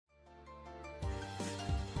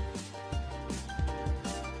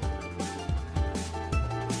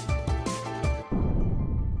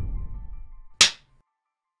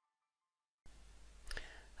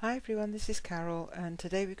Hi everyone, this is Carol, and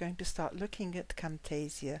today we're going to start looking at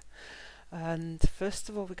Camtasia. And first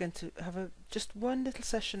of all, we're going to have just one little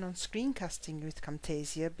session on screencasting with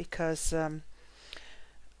Camtasia because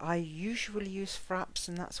I usually use fraps,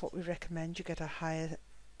 and that's what we recommend. You get a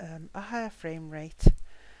higher frame rate,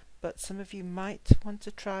 but some of you might want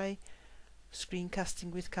to try screencasting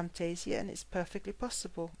with Camtasia, and it's perfectly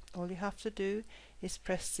possible. All you have to do is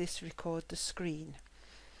press this record the screen.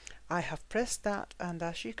 I have pressed that, and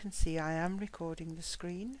as you can see, I am recording the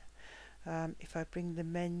screen. If I bring the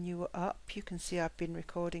menu up, you can see I've been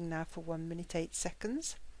recording now for 1 minute 8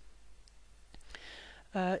 seconds.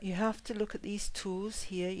 You have to look at these tools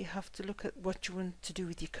here. You have to look at what you want to do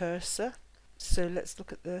with your cursor. So let's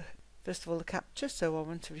look at first of all the capture. So I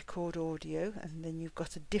want to record audio, and then you've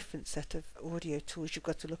got a different set of audio tools you've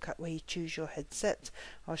got to look at where you choose your headset.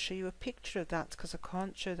 I'll show you a picture of that because I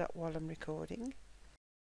can't show that while I'm recording.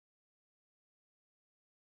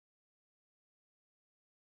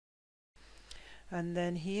 And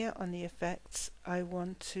then here on the effects, I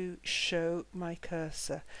want to show my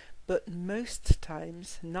cursor, but most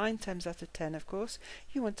times, 9 times out of 10 of course,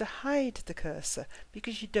 you want to hide the cursor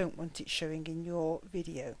because you don't want it showing in your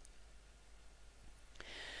video.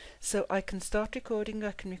 So I can start recording.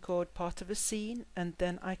 I can record part of a scene, and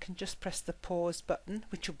then I can just press the pause button,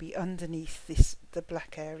 which will be underneath the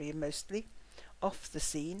black area mostly, off the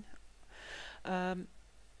scene.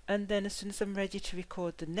 And then as soon as I'm ready to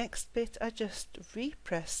record the next bit, I just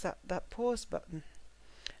repress that pause button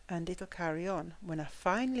and it'll carry on. When I've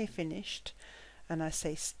finally finished and I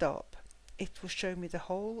say stop, it will show me the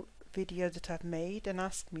whole video that I've made and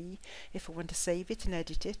ask me if I want to save it and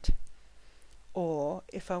edit it, or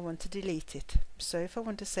if I want to delete it. So if I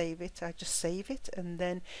want to save it, I just save it, and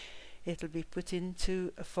then it'll be put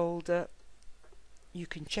into a folder. You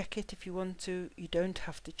can check it if you want to. You don't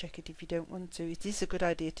have to check it if you don't want to. It is a good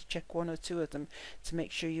idea to check 1 or 2 of them to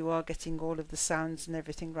make sure you are getting all of the sounds and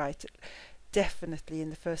everything right. Definitely in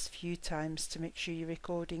the first few times, to make sure you're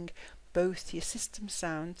recording both your system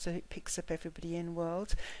sound, so it picks up everybody in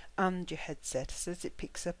world, and your headset, so that it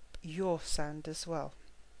picks up your sound as well.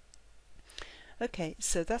 Okay,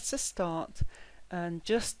 so that's a start, and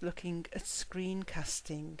just looking at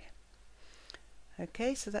screencasting.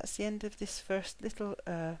 Okay, so that's the end of this first little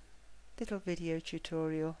video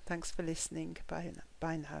tutorial. Thanks for listening. Bye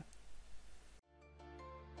now.